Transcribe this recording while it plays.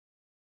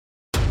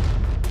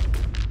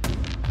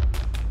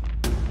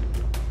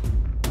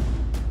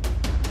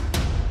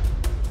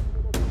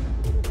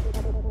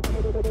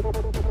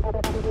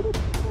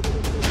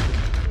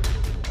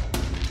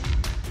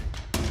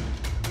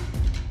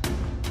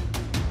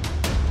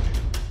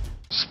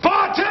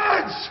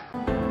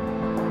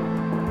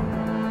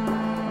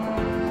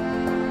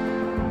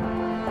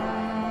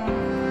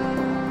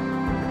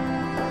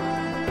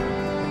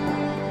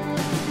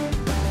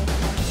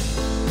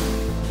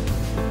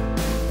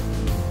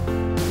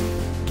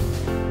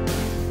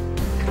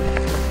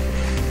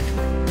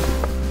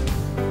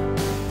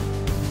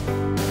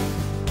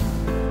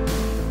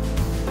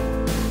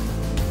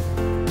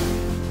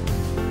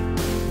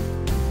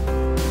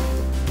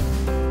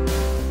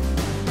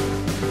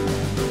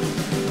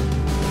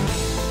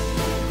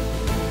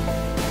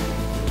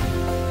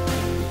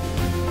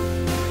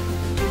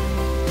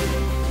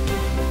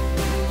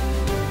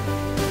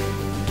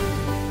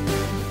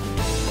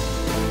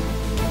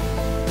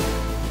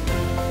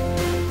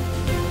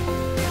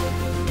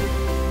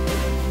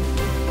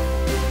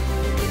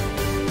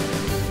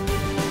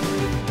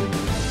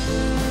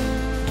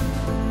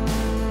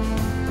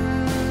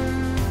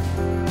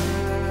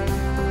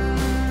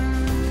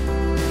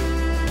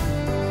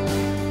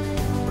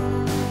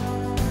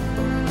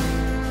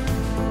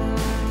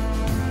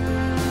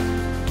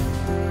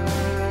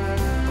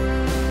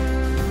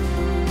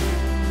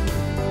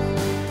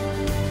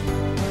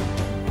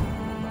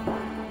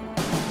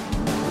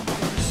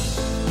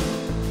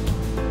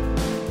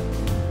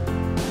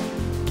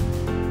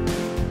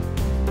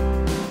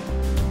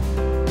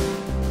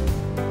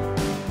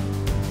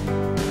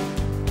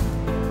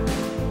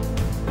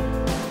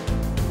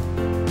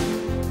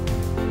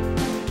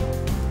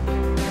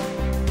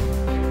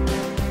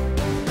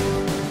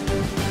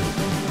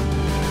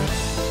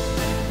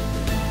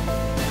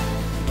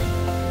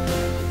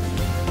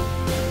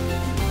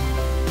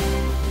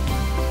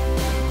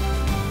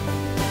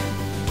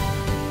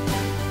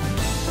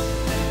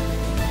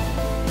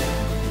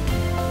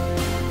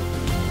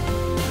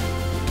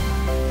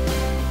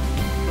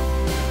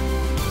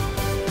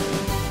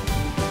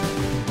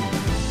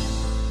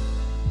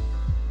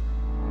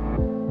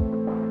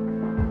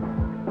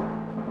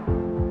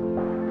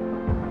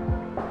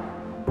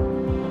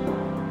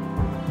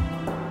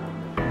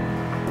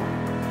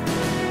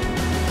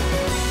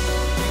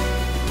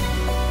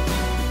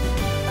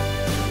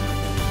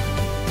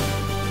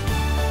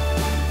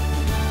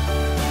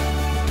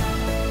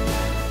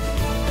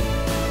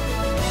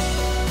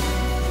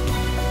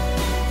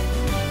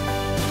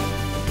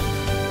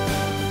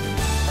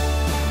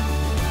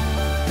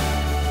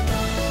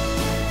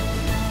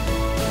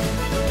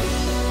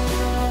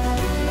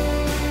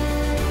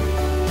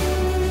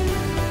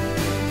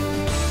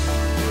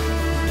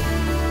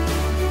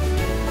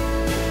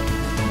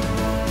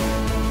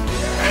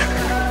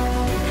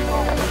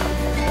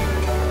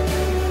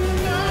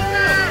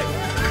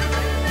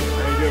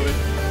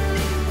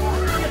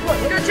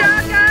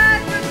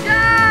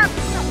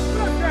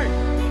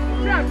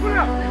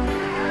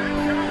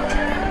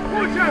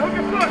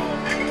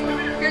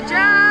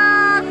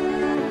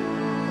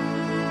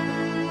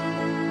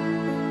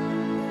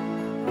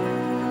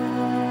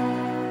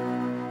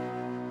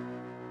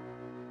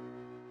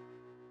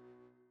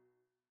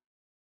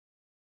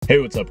Hey,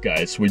 what's up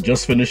guys? We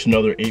just finished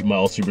another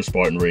 8-mile Super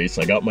Spartan race.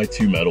 I got my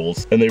 2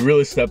 medals, and they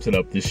really stepped it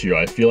up this year.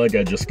 I feel like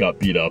I just got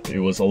beat up.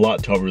 It was a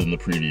lot tougher than the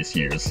previous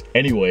years.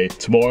 Anyway,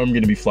 tomorrow I'm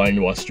going to be flying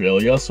to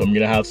Australia, so I'm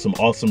going to have some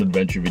awesome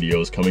adventure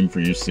videos coming for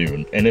you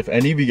soon. And if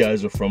any of you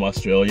guys are from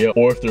Australia,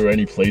 or if there are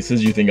any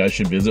places you think I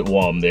should visit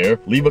while I'm there,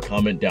 leave a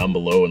comment down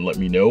below and let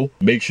me know.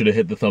 Make sure to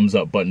hit the thumbs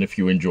up button if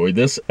you enjoyed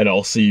this, and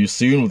I'll see you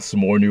soon with some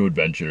more new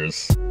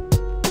adventures.